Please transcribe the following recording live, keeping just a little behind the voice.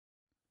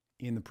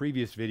In the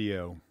previous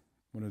video,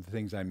 one of the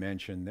things I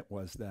mentioned that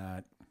was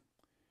that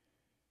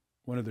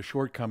one of the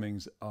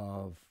shortcomings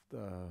of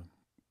the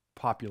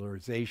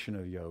popularization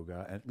of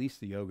yoga, at least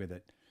the yoga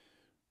that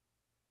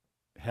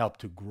helped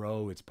to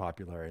grow its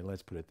popularity,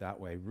 let's put it that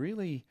way,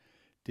 really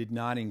did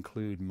not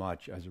include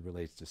much as it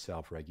relates to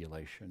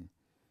self-regulation.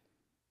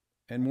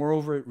 And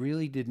moreover, it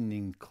really didn't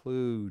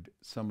include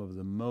some of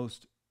the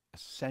most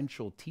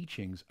essential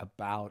teachings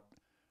about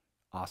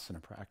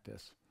asana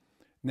practice.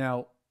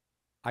 Now,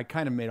 I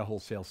kind of made a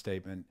wholesale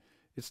statement.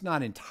 It's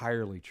not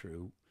entirely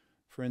true.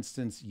 For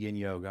instance, yin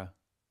yoga,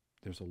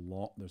 there's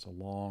a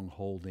long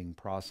holding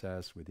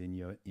process within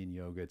yin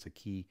yoga. It's a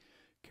key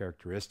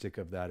characteristic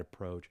of that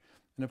approach.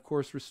 And of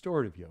course,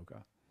 restorative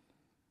yoga.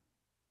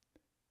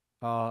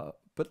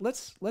 But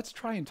let's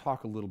try and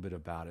talk a little bit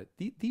about it.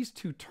 These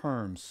two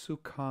terms,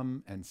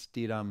 sukham and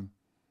sthiram,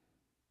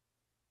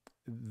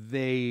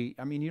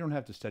 you don't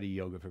have to study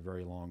yoga for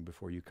very long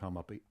before you come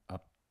up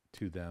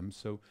to them.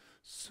 So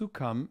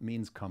sukham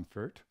means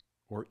comfort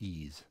or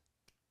ease.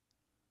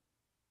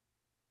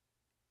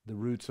 The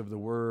roots of the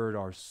word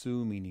are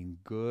su meaning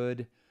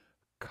good,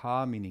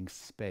 ka meaning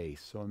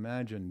space. So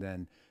imagine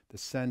then the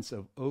sense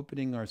of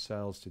opening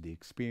ourselves to the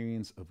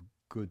experience of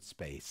good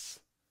space,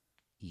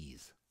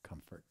 ease,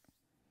 comfort.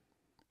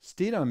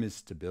 Sthiram is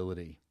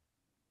stability.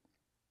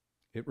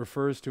 It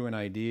refers to an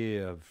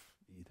idea of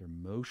either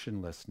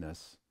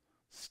motionlessness,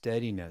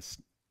 steadiness.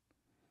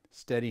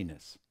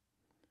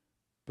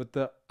 But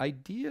the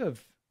idea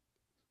of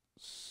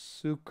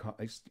sthiram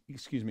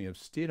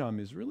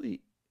is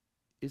really,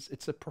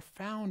 it's a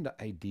profound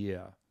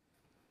idea.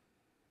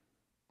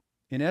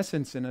 In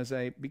essence, and as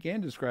I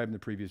began to describe in the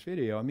previous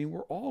video,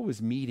 we're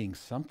always meeting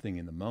something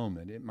in the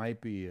moment. It might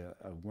be a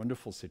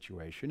wonderful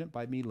situation. It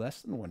might be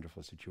less than a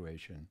wonderful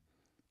situation.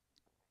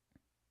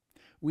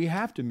 We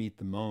have to meet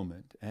the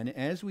moment. And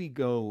as we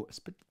go,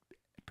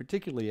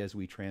 particularly as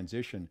we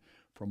transition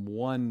from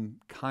one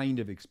kind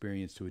of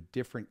experience to a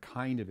different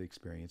kind of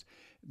experience,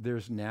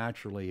 there's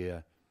naturally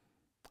a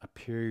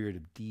period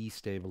of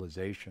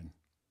destabilization.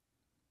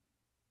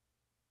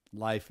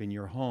 Life in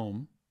your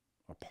home,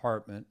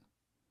 apartment,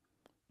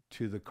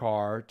 to the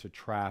car, to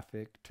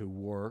traffic, to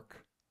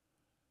work,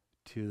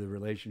 to the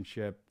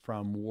relationship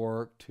from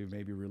work, to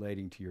maybe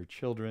relating to your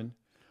children.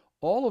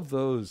 All of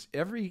those,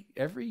 every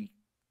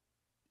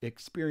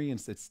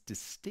experience that's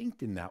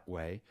distinct in that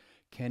way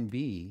can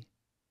be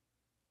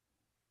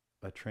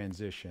a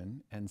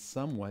transition and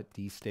somewhat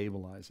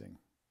destabilizing.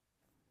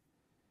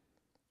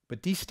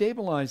 But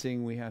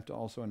destabilizing, we have to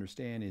also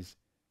understand, is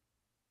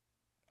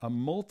a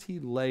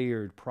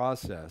multi-layered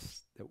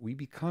process that we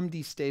become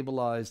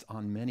destabilized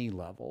on many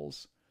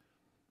levels.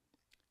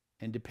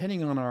 And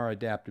depending on our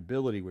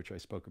adaptability, which I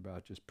spoke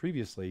about just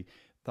previously,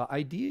 the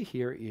idea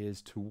here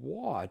is to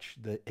watch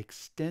the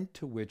extent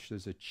to which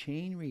there's a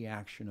chain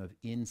reaction of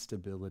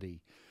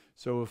instability.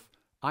 So if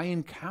I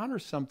encounter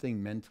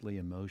something mentally,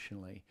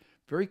 emotionally,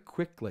 very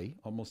quickly,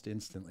 almost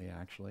instantly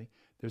actually,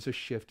 there's a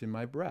shift in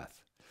my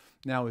breath.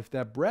 Now, if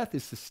that breath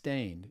is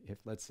sustained, if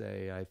let's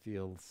say I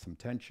feel some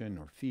tension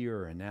or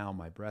fear, and now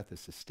my breath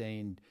is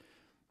sustained,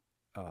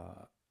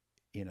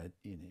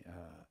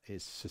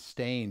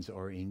 sustains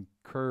or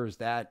incurs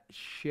that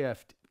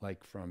shift,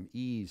 like from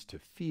ease to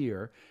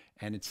fear,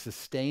 and it's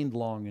sustained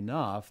long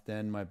enough,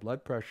 then my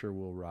blood pressure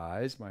will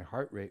rise, my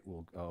heart rate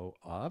will go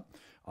up,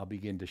 I'll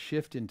begin to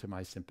shift into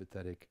my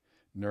sympathetic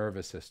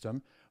nervous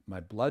system, my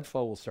blood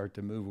flow will start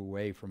to move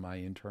away from my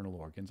internal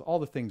organs, all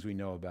the things we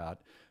know about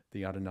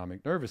the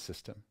autonomic nervous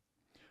system.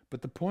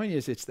 But the point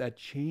is, it's that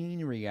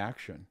chain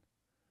reaction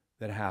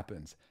that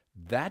happens.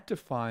 That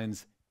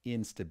defines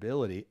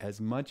instability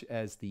as much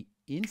as the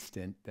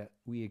instant that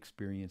we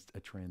experienced a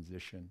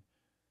transition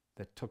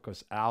that took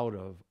us out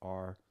of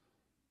our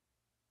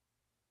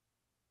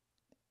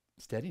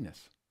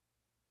steadiness.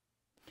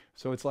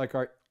 So it's like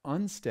our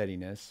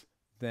unsteadiness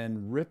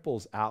then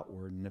ripples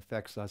outward and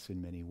affects us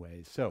in many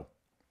ways. So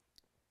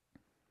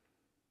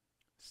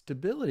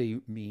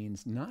stability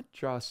means not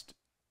just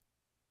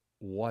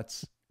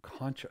what's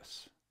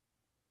conscious,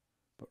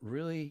 but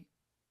really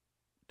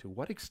to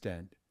what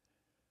extent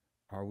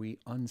are we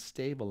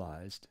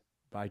unstabilized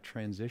by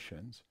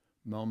transitions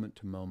moment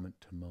to moment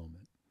to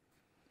moment.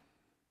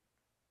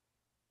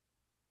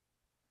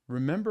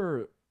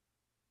 Remember,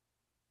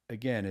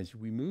 again, as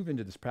we move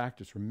into this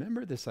practice,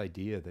 remember this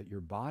idea that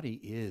your body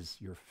is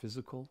your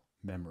physical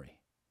memory.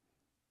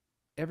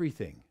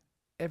 Everything,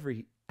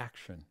 every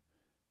action,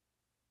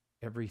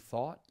 every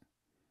thought,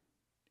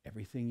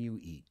 everything you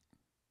eat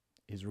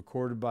is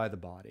recorded by the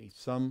body.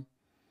 Some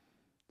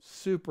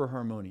super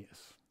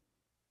harmonious.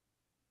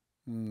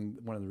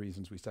 One of the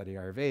reasons we study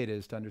Ayurveda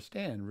is to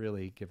understand,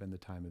 really, given the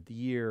time of the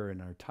year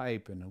and our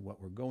type and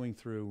what we're going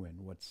through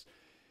and what's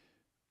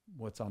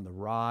on the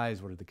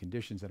rise, what are the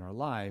conditions in our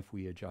life,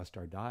 we adjust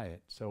our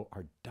diet. So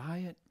our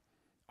diet,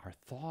 our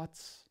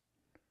thoughts,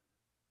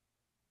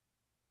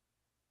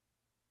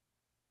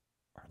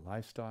 our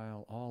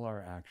lifestyle, all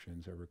our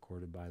actions are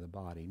recorded by the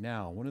body.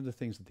 Now, one of the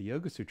things that the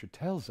Yoga Sutra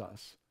tells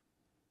us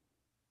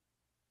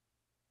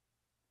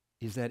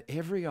is that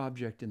every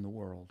object in the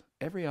world,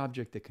 every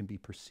object that can be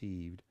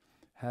perceived,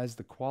 has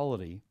the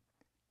quality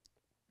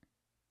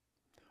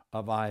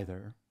of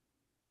either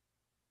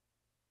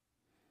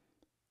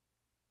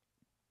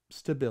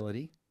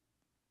stability,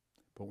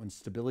 but when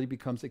stability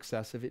becomes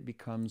excessive, it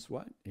becomes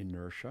what?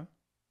 Inertia,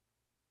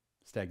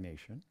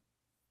 stagnation.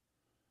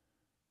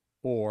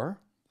 Or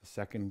the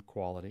second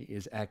quality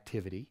is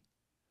activity.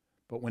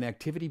 But when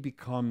activity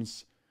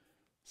becomes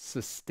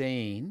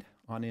sustained,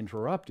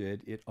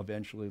 uninterrupted, it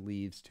eventually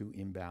leads to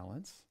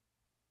imbalance.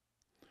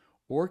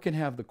 Or it can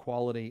have the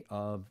quality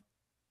of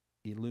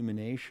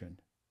illumination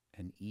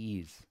and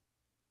ease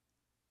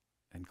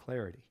and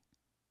clarity.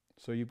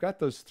 So you've got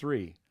those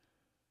three.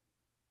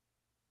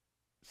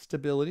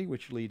 Stability,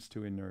 which leads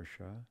to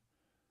inertia,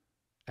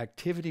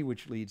 activity,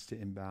 which leads to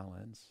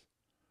imbalance,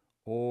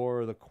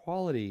 or the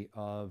quality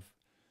of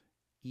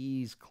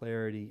ease,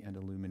 clarity, and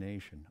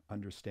illumination,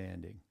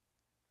 understanding,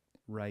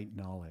 right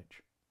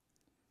knowledge.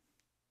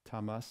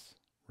 Tamas,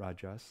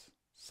 Rajas,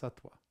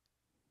 Sattva.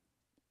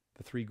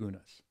 The three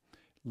gunas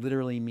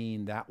literally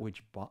mean that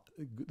which,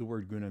 the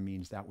word guna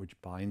means that which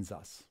binds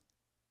us.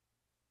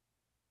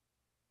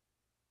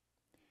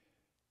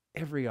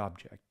 Every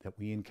object that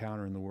we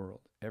encounter in the world,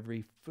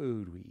 every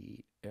food we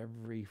eat,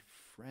 every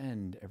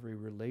friend, every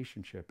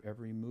relationship,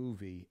 every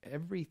movie,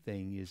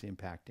 everything is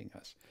impacting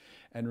us.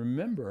 And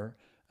remember,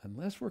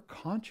 unless we're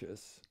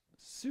conscious,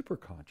 super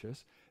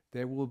conscious,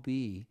 there will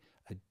be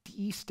a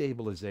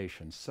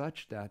destabilization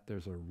such that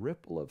there's a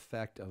ripple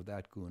effect of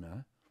that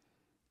guna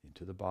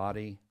into the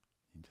body,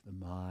 into the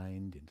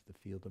mind, into the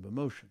field of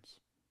emotions.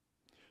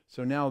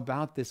 So now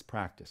about this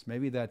practice,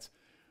 maybe that's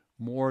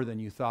more than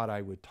you thought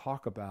I would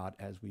talk about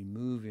as we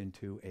move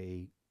into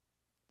a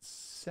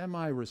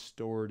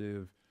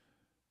semi-restorative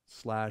 /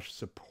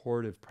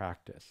 supportive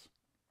practice.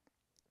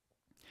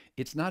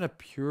 It's not a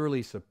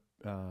purely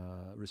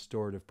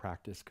restorative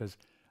practice because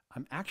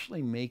I'm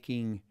actually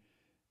making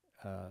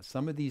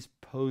some of these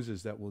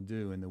poses that we'll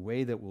do and the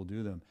way that we'll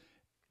do them,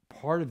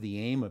 part of the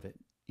aim of it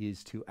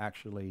is to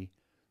actually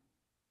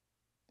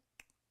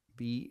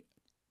be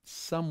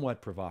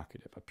somewhat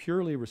provocative. A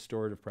purely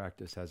restorative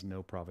practice has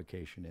no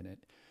provocation in it.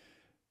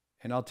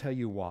 And I'll tell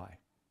you why.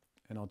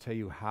 And I'll tell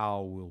you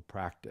how we'll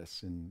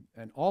practice. And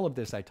all of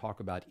this I talk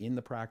about in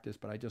the practice,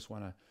 but I just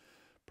want to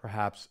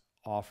perhaps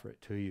offer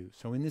it to you.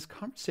 So in this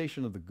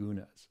conversation of the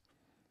gunas,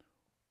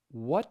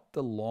 what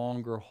the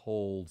longer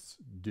holds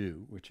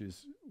do, which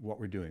is what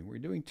we're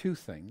doing two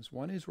things.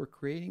 One is we're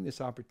creating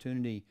this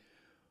opportunity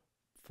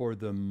for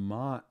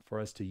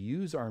us to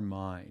use our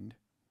mind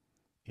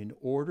in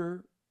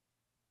order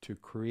to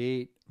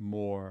create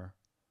more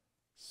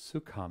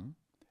sukham,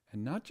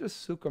 and not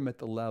just sukham at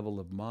the level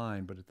of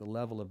mind, but at the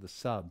level of the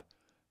sub,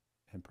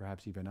 and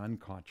perhaps even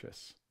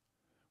unconscious.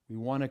 We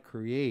want to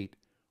create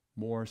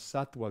more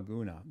sattva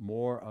guna,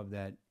 more of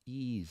that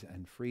ease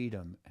and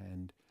freedom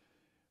and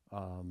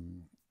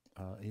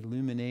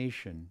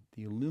illumination,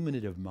 the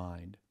illuminative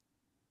mind,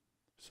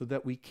 so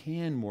that we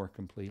can more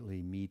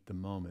completely meet the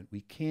moment.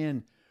 We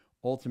can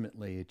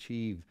ultimately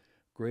achieve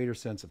greater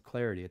sense of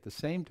clarity. At the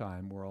same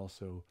time, we're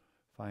also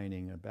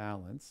finding a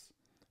balance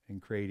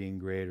and creating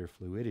greater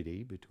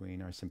fluidity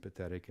between our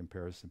sympathetic and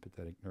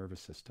parasympathetic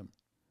nervous system.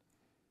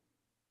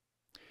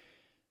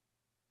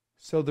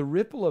 So the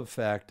ripple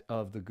effect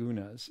of the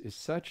gunas is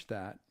such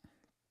that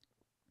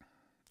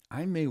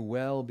I may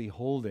well be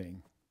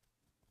holding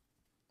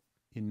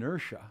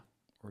inertia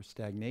or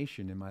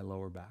stagnation in my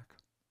lower back,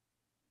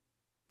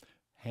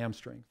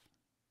 hamstring.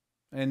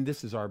 And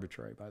this is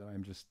arbitrary, by the way.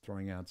 I'm just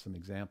throwing out some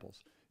examples.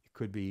 It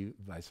could be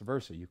vice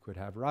versa. You could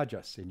have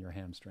rajas in your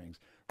hamstrings,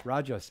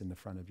 rajas in the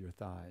front of your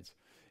thighs.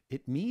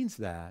 It means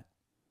that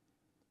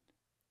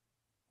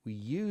we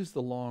use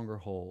the longer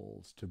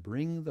holds to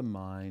bring the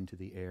mind to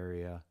the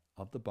area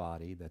of the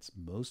body that's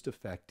most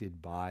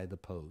affected by the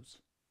pose.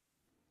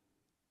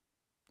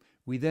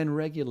 We then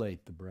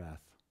regulate the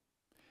breath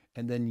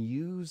and then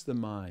use the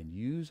mind,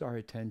 use our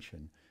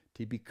attention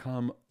to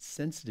become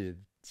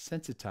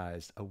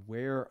sensitized,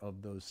 aware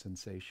of those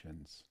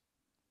sensations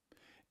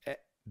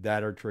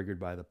that are triggered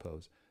by the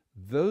pose.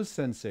 Those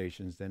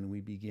sensations then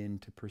we begin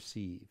to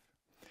perceive,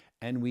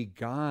 and we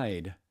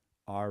guide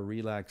our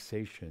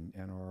relaxation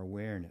and our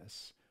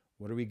awareness.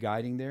 What are we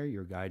guiding there?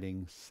 You're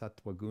guiding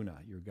sattva guna.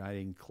 You're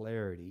guiding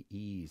clarity,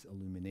 ease,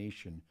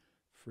 illumination,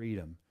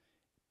 freedom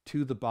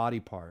to the body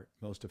part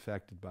most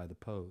affected by the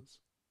pose.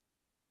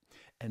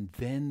 And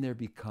then there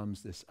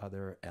becomes this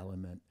other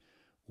element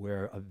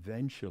where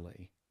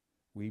eventually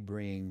we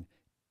bring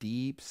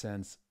deep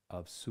sense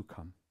of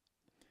sukham,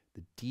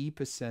 the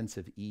deepest sense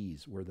of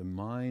ease, where the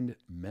mind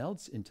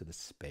melts into the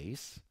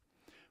space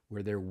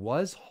where there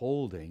was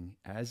holding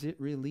as it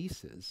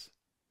releases.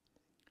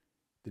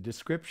 The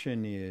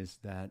description is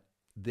that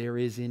there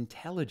is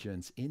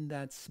intelligence in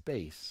that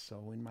space.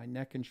 So in my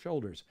neck and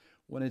shoulders,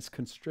 when it's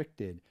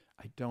constricted,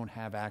 I don't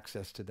have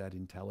access to that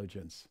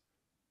intelligence.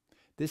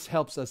 This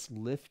helps us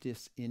lift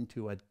us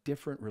into a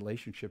different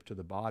relationship to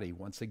the body.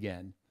 Once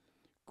again,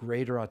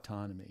 greater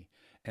autonomy.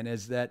 And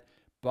as that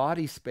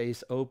body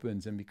space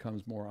opens and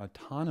becomes more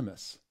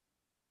autonomous,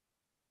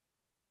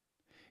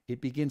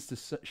 it begins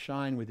to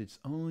shine with its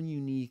own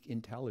unique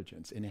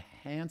intelligence,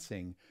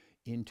 enhancing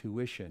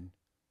intuition,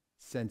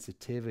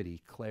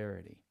 sensitivity,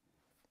 clarity.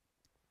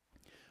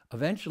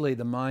 Eventually,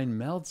 the mind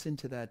melts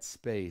into that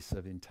space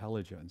of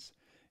intelligence,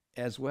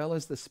 as well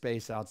as the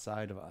space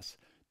outside of us,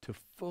 to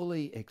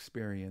fully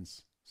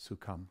experience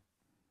Sukham.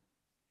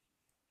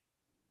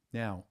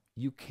 Now,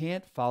 you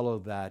can't follow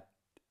that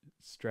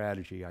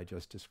strategy I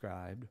just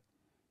described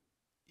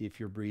if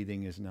your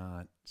breathing is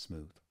not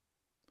smooth.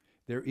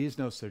 There is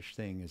no such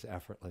thing as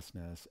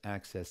effortlessness,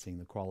 accessing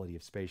the quality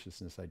of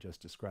spaciousness I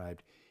just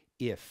described,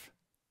 if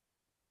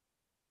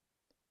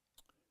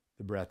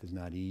the breath is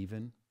not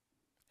even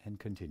and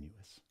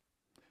continuous.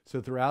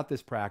 So throughout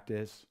this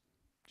practice,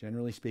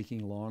 generally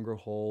speaking, longer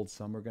holds,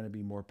 some are going to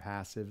be more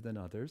passive than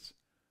others.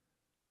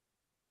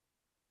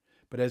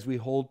 But as we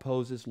hold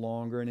poses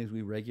longer and as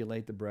we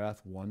regulate the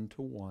breath one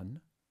to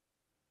one,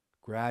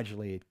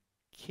 gradually it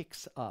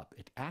kicks up,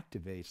 it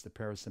activates the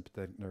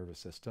parasympathetic nervous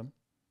system.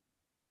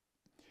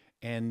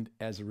 And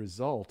as a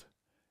result,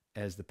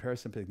 as the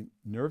parasympathetic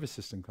nervous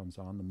system comes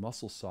on, the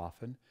muscles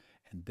soften,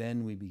 and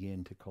then we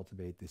begin to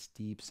cultivate this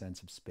deep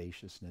sense of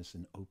spaciousness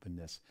and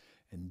openness,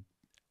 and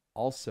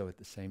also at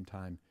the same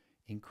time,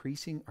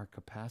 increasing our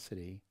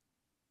capacity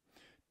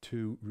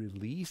to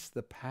release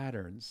the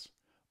patterns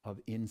of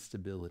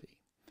instability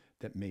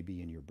that may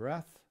be in your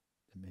breath,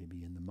 that may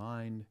be in the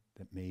mind,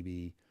 that may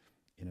be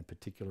in a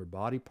particular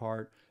body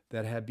part,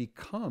 that have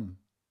become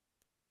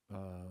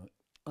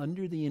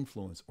under the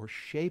influence or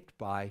shaped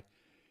by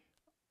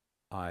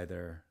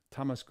either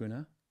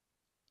tamasguna,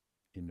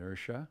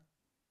 inertia,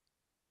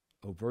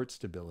 overt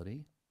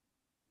stability,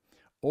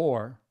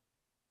 or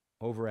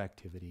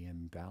overactivity and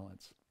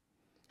imbalance.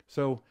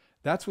 So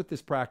that's what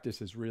this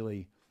practice is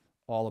really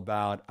all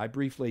about. I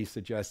briefly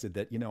suggested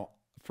that,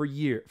 for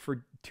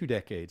 2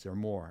 decades or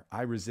more,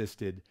 I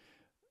resisted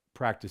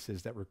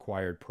practices that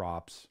required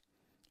props,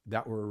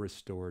 that were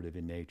restorative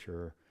in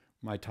nature.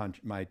 My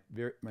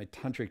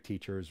tantric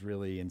teachers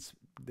really,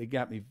 they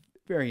got me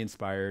very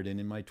inspired. And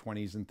in my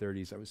 20s and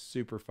 30s, I was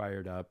super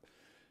fired up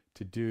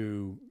to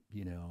do,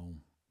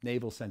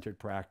 navel-centered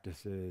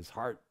practices,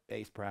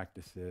 heart-based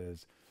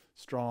practices,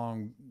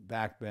 strong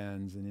back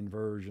bends and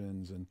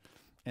inversions,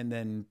 and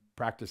then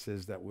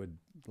practices that would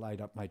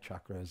light up my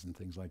chakras and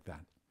things like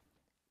that.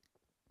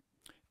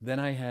 Then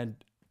I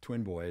had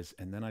twin boys,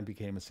 and then I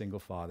became a single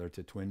father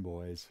to twin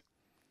boys.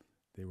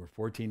 They were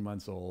 14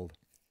 months old.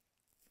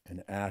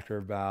 And after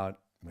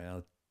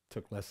it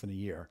took less than a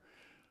year,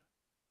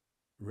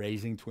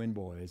 raising twin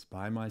boys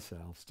by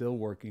myself, still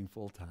working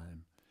full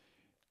time.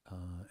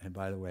 And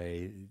by the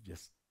way,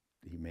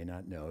 you may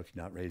not know if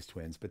you've not raised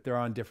twins, but they're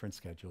on different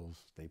schedules.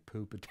 They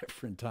poop at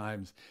different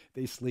times.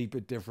 They sleep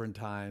at different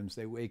times.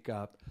 They wake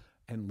up.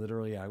 And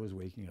literally, I was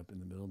waking up in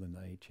the middle of the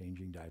night,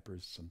 changing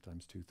diapers,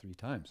 sometimes 2-3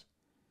 times.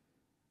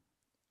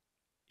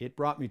 It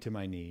brought me to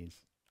my knees.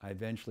 I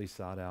eventually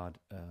sought out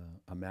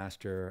a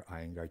master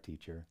Iyengar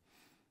teacher,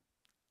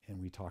 and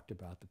we talked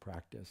about the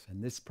practice.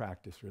 And this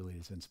practice really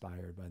is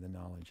inspired by the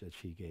knowledge that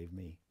she gave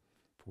me,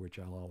 for which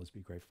I'll always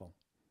be grateful.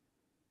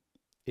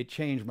 It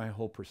changed my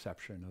whole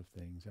perception of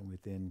things, and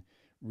within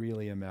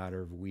really a matter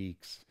of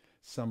weeks,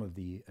 some of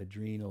the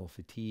adrenal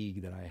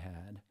fatigue that I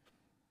had.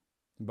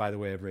 And by the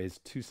way, I've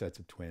raised 2 sets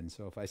of twins,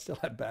 so if I still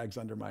have bags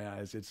under my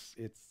eyes, it's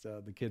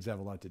the kids have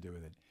a lot to do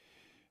with it,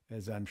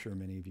 as I'm sure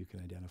many of you can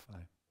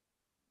identify.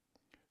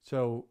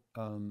 So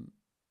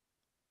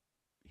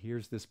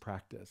here's this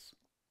practice.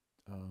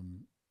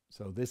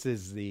 So this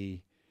is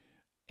the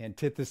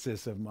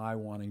antithesis of my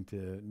wanting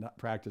to not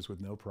practice with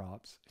no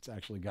props. It's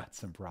actually got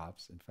some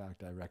props. In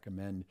fact, I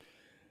recommend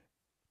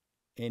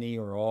any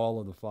or all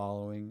of the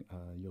following.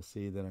 You'll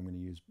see that I'm going to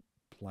use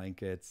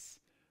blankets,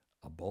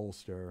 a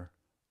bolster,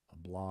 a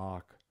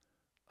block,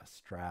 a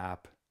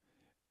strap,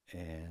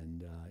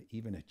 and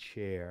even a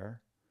chair.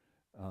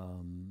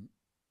 And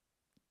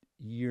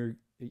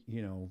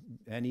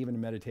even a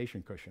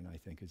meditation cushion, I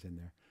think, is in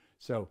there.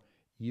 So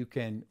you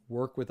can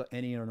work with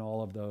any and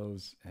all of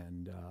those,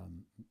 and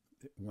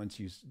once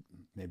you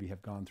maybe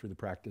have gone through the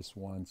practice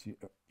once,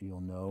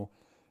 you'll know.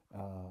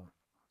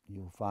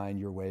 You'll find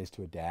your ways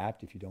to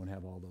adapt if you don't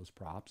have all those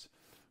props.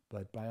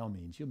 But by all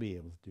means, you'll be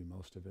able to do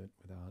most of it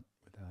without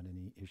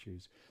any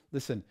issues.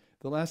 Listen,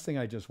 the last thing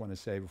I just want to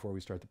say before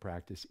we start the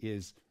practice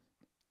is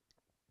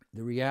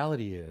the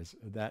reality is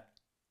that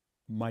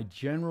my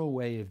general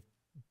way of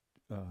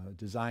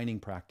designing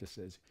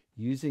practices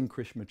using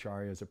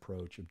Krishnamacharya's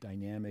approach of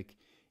dynamic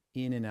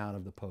in and out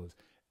of the pose,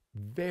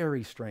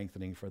 very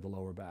strengthening for the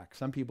lower back.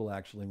 Some people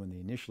actually, when they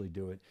initially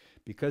do it,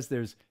 because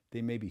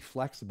they may be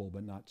flexible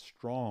but not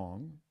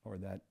strong, or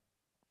that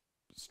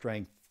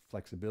strength,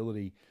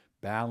 flexibility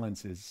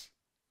balance is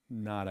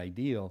not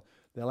ideal,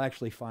 they'll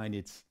actually find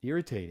it's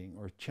irritating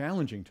or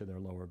challenging to their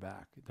lower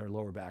back. Their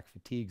lower back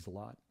fatigues a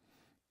lot.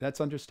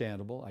 That's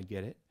understandable. I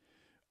get it.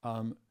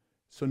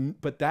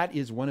 But that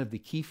is one of the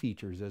key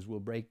features, as we'll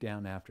break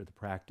down after the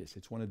practice.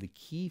 It's one of the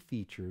key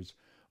features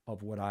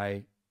of what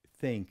I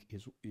think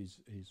is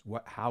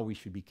how we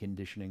should be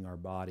conditioning our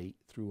body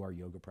through our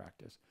yoga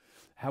practice.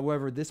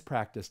 However, this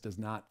practice does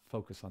not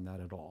focus on that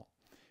at all.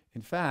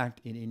 In fact,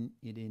 it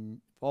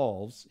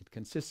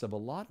consists of a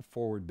lot of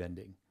forward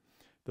bending.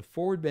 The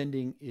forward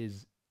bending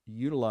is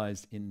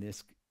utilized in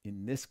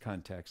this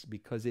context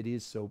because it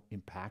is so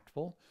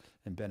impactful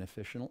and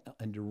beneficial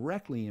and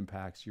directly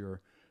impacts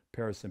your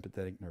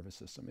parasympathetic nervous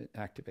system. It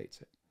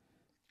activates it,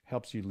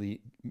 helps you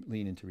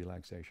lean into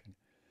relaxation.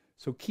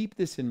 So keep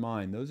this in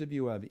mind. Those of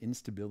you who have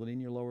instability in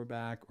your lower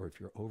back, or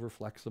if you're over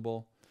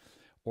flexible,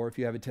 or if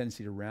you have a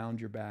tendency to round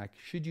your back,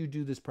 should you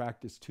do this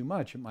practice too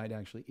much, it might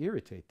actually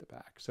irritate the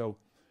back. So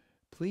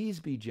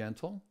please be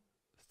gentle,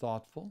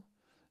 thoughtful.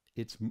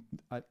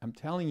 I'm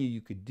telling you,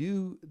 you could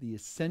do the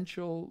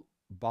essential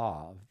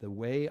bhav, the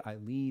way I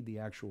lead the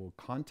actual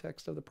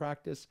context of the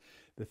practice,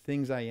 the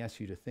things I ask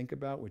you to think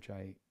about, which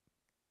I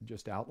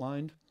just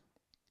outlined.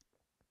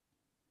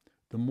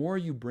 The more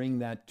you bring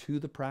that to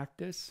the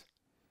practice,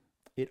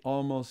 it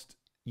almost,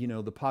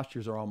 the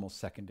postures are almost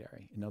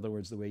secondary. In other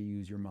words, the way you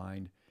use your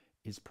mind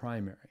is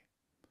primary.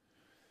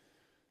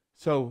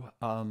 So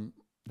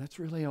that's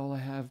really all I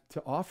have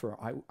to offer.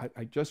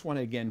 I just want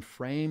to again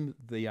frame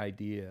the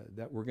idea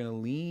that we're going to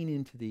lean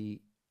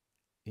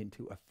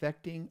into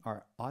affecting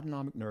our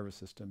autonomic nervous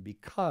system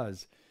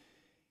because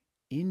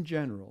in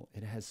general,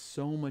 it has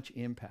so much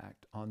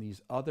impact on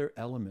these other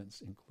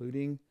elements,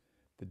 including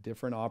the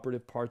different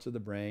operative parts of the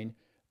brain.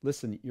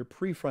 Listen, your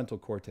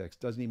prefrontal cortex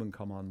doesn't even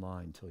come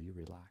online until you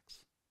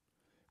relax.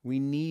 We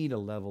need a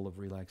level of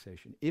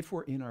relaxation. If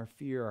we're in our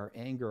fear, our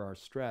anger, our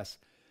stress,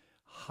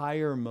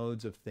 higher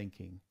modes of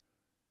thinking,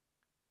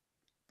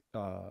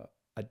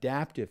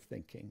 adaptive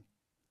thinking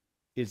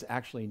is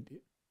actually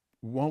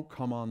won't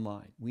come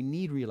online. We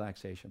need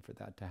relaxation for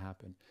that to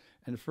happen.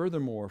 And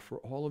furthermore, for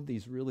all of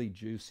these really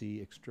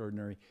juicy,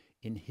 extraordinary,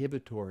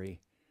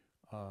 inhibitory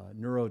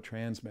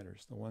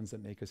neurotransmitters, the ones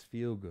that make us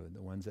feel good,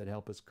 the ones that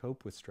help us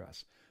cope with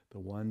stress, the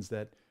ones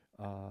that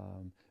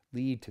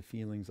lead to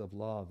feelings of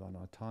love and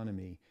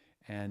autonomy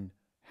and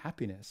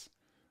happiness,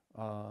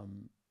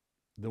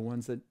 the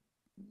ones that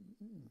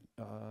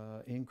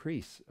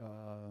increase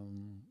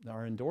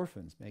our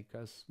endorphins, make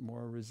us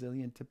more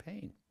resilient to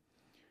pain.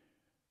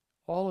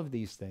 All of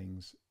these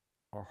things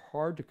are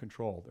hard to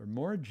control. They're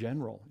more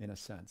general in a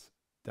sense.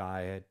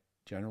 Diet,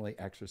 generally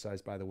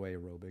exercise, by the way,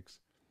 aerobics.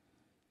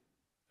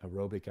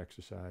 Aerobic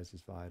exercise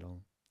is vital,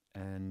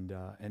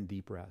 and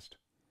deep rest.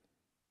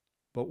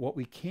 But what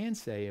we can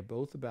say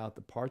both about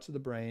the parts of the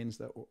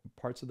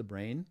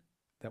brain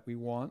that we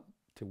want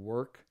to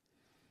work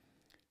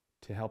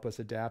to help us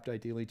adapt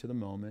ideally to the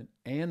moment,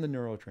 and the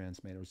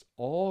neurotransmitters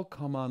all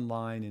come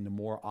online in a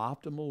more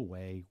optimal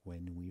way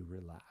when we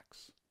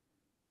relax.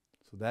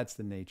 So that's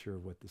the nature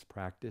of what this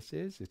practice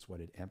is. It's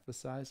what it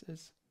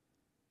emphasizes.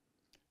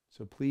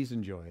 So please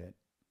enjoy it.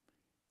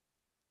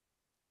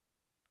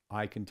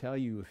 I can tell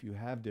you, if you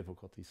have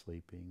difficulty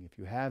sleeping, if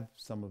you have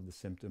some of the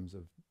symptoms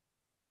of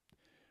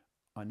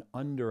an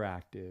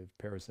underactive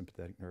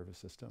parasympathetic nervous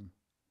system,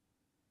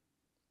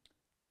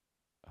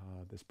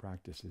 this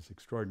practice is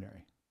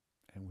extraordinary.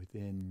 And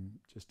within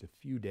just a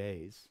few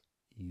days,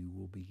 you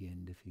will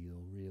begin to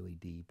feel really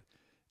deep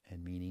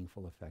and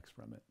meaningful effects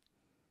from it.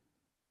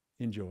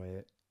 Enjoy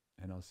it,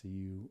 and I'll see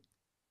you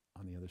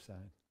on the other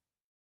side.